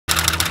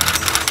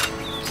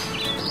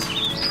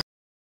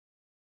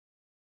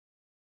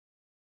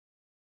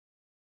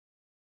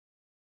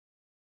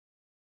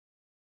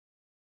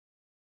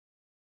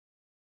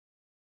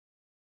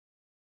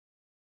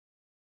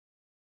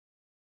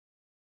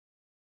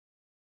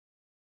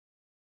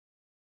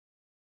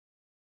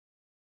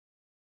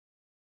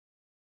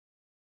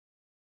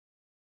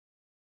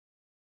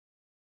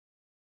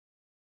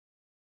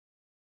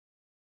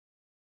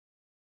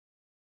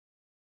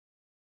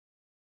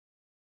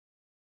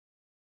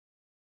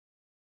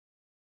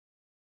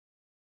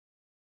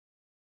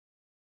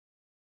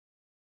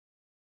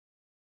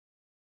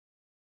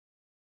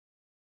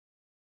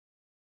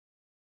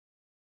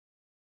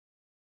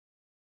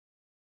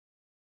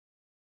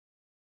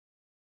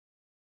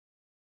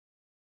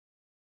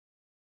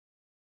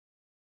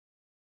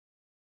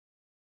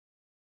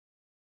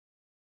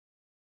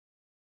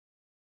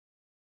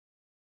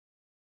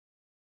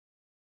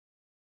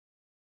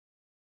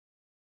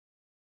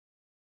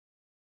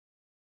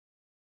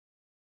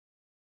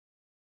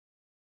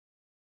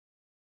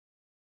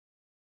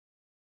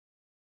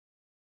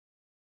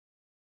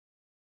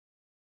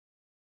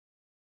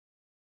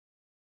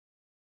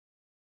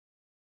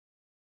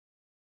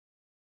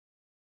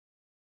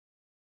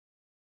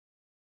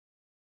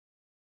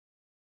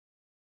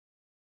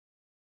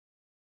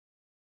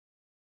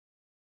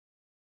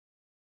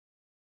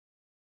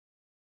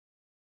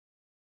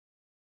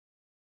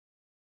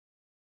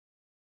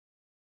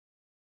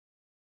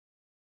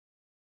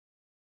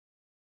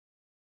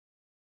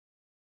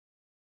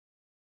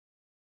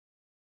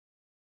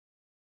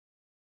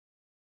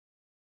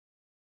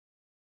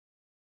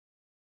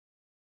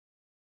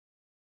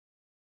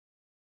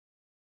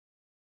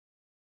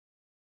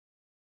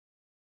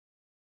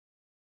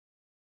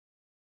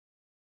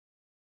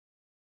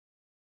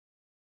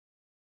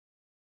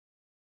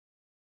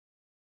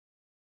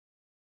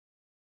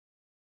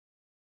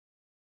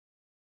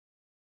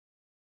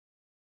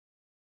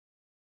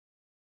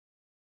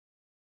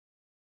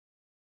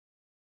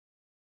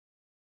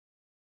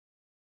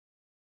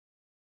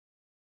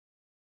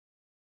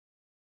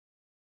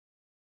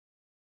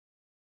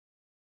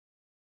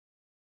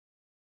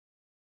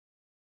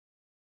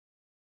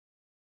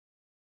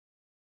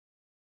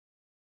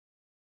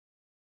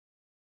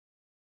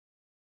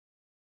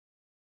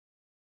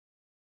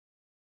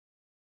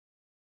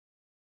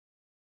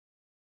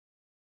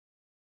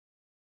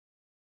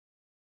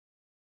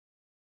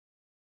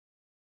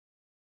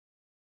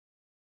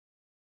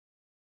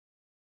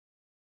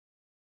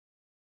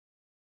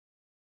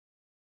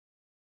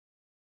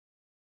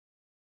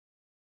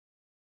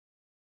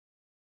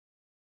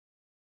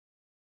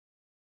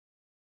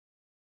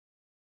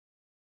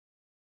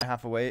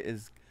Half away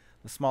is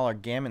the smaller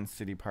Gammon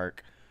City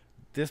Park.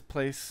 This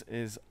place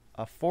is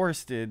a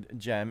forested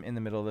gem in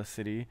the middle of the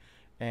city,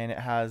 and it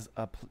has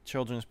a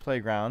children's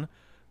playground,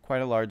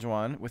 quite a large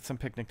one, with some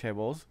picnic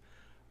tables.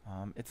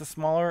 It's a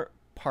smaller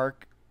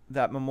park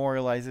that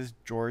memorializes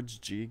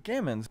George G.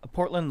 Gammon, a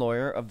Portland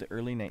lawyer of the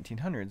early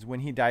 1900s.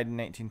 When he died in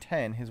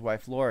 1910, his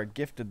wife Laura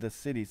gifted the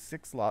city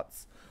 6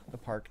 lots the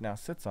park now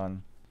sits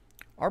on.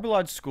 Arbor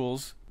Lodge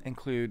schools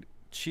include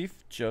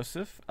Chief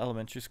Joseph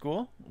Elementary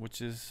School,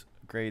 which is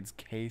grades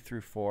K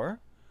through 4,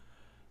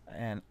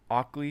 and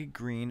Ockley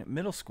Green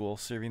Middle School,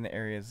 serving the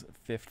area's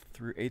 5th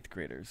through 8th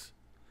graders.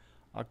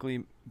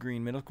 Ockley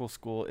Green Middle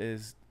School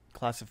is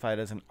classified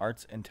as an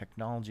arts and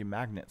technology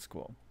magnet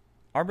school.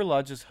 Arbor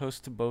Lodge is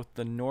host to both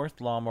the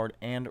North Lombard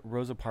and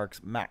Rosa Parks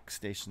MAC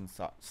station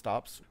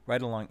stops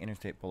right along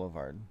Interstate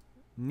Boulevard.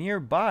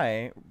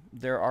 Nearby,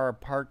 there are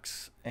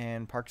parks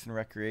and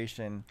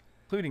recreation,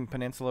 including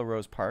Peninsula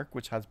Rose Park,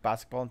 which has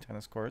basketball and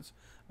tennis courts,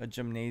 a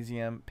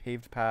gymnasium,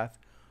 paved path,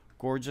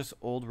 gorgeous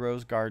old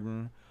rose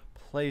garden,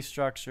 play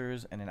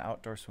structures, and an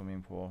outdoor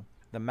swimming pool.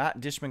 The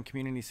Matt Dishman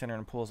Community Center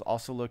and Pool is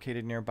also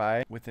located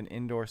nearby with an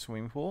indoor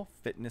swimming pool,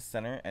 fitness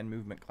center, and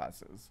movement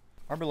classes.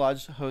 Arbor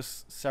Lodge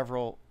hosts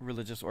several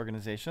religious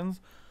organizations.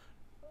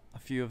 A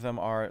few of them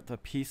are the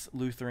Peace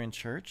Lutheran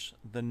Church,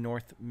 the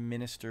North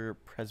Minster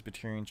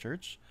Presbyterian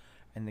Church,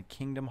 and the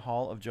Kingdom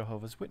Hall of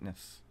Jehovah's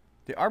Witness.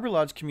 The Arbor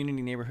Lodge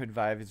community neighborhood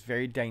vibe is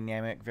very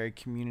dynamic, very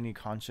community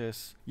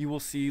conscious. You will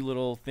see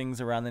little things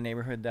around the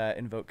neighborhood that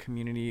invoke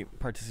community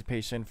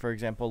participation. For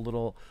example,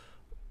 little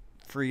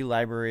free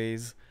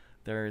libraries.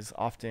 There's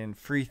often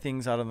free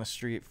things out on the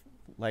street,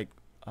 like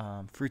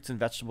fruits and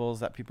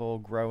vegetables that people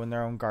grow in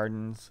their own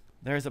gardens.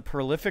 There's a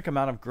prolific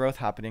amount of growth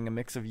happening, a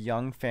mix of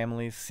young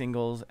families,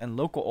 singles, and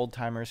local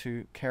old-timers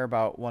who care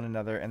about one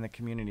another and the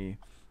community.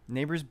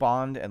 Neighbors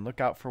bond and look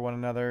out for one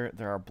another.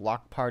 There are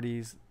block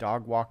parties,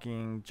 dog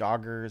walking,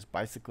 joggers,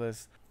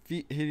 bicyclists,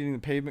 feet hitting the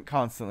pavement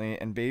constantly,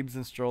 and babes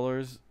and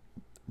strollers.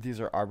 These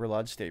are Arbor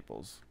Lodge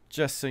staples.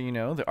 Just so you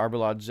know, the Arbor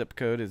Lodge zip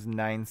code is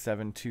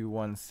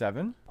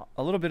 97217.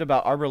 A little bit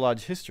about Arbor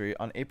Lodge history.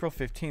 On April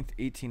 15th,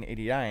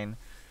 1889,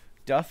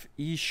 Duff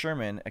E.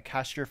 Sherman, a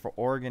cashier for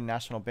Oregon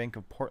National Bank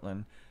of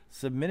Portland,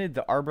 submitted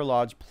the Arbor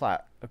Lodge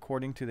plat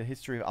according to the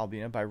History of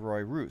Albina by Roy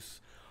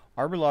Roos.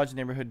 Arbor Lodge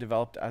neighborhood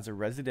developed as a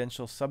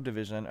residential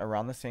subdivision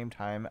around the same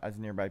time as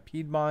nearby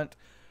Piedmont,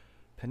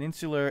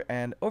 Peninsular,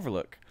 and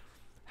Overlook.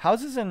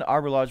 Houses in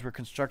Arbor Lodge were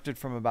constructed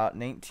from about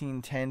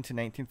 1910 to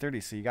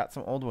 1930, so you got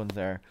some old ones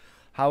there.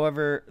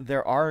 However,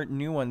 there are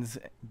new ones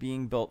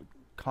being built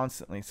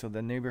constantly, so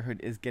the neighborhood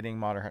is getting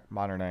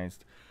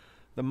modernized.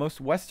 The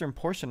most western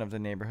portion of the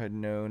neighborhood,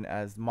 known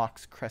as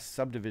Mock's Crest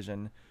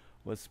Subdivision,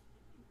 was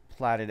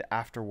platted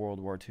after World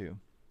War II.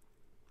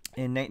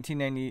 In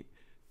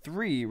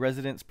 1993,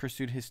 residents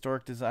pursued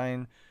historic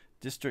design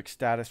district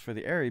status for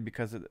the area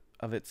because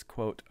of its,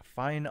 quote,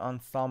 fine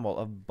ensemble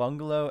of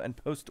bungalow and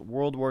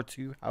post-World War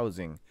II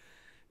housing,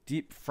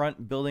 deep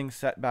front building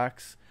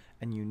setbacks,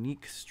 and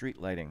unique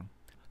street lighting.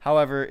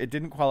 However, it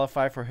didn't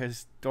qualify for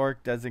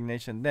historic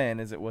designation then,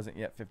 as it wasn't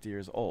yet 50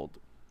 years old.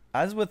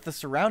 As with the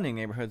surrounding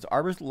neighborhoods,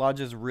 Arbor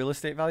Lodge's real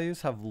estate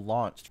values have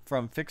launched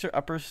from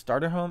fixer-upper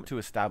starter home to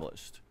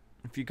established.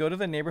 If you go to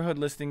the neighborhood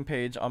listing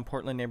page on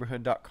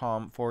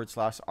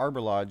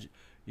portlandneighborhood.com/Arbor Lodge,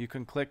 you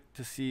can click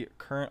to see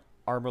current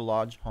Arbor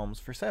Lodge homes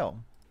for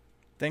sale.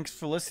 Thanks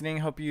for listening.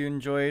 Hope you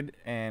enjoyed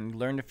and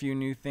learned a few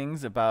new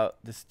things about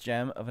this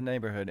gem of a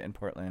neighborhood in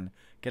Portland.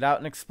 Get out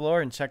and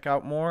explore and check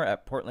out more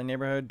at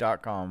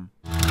portlandneighborhood.com.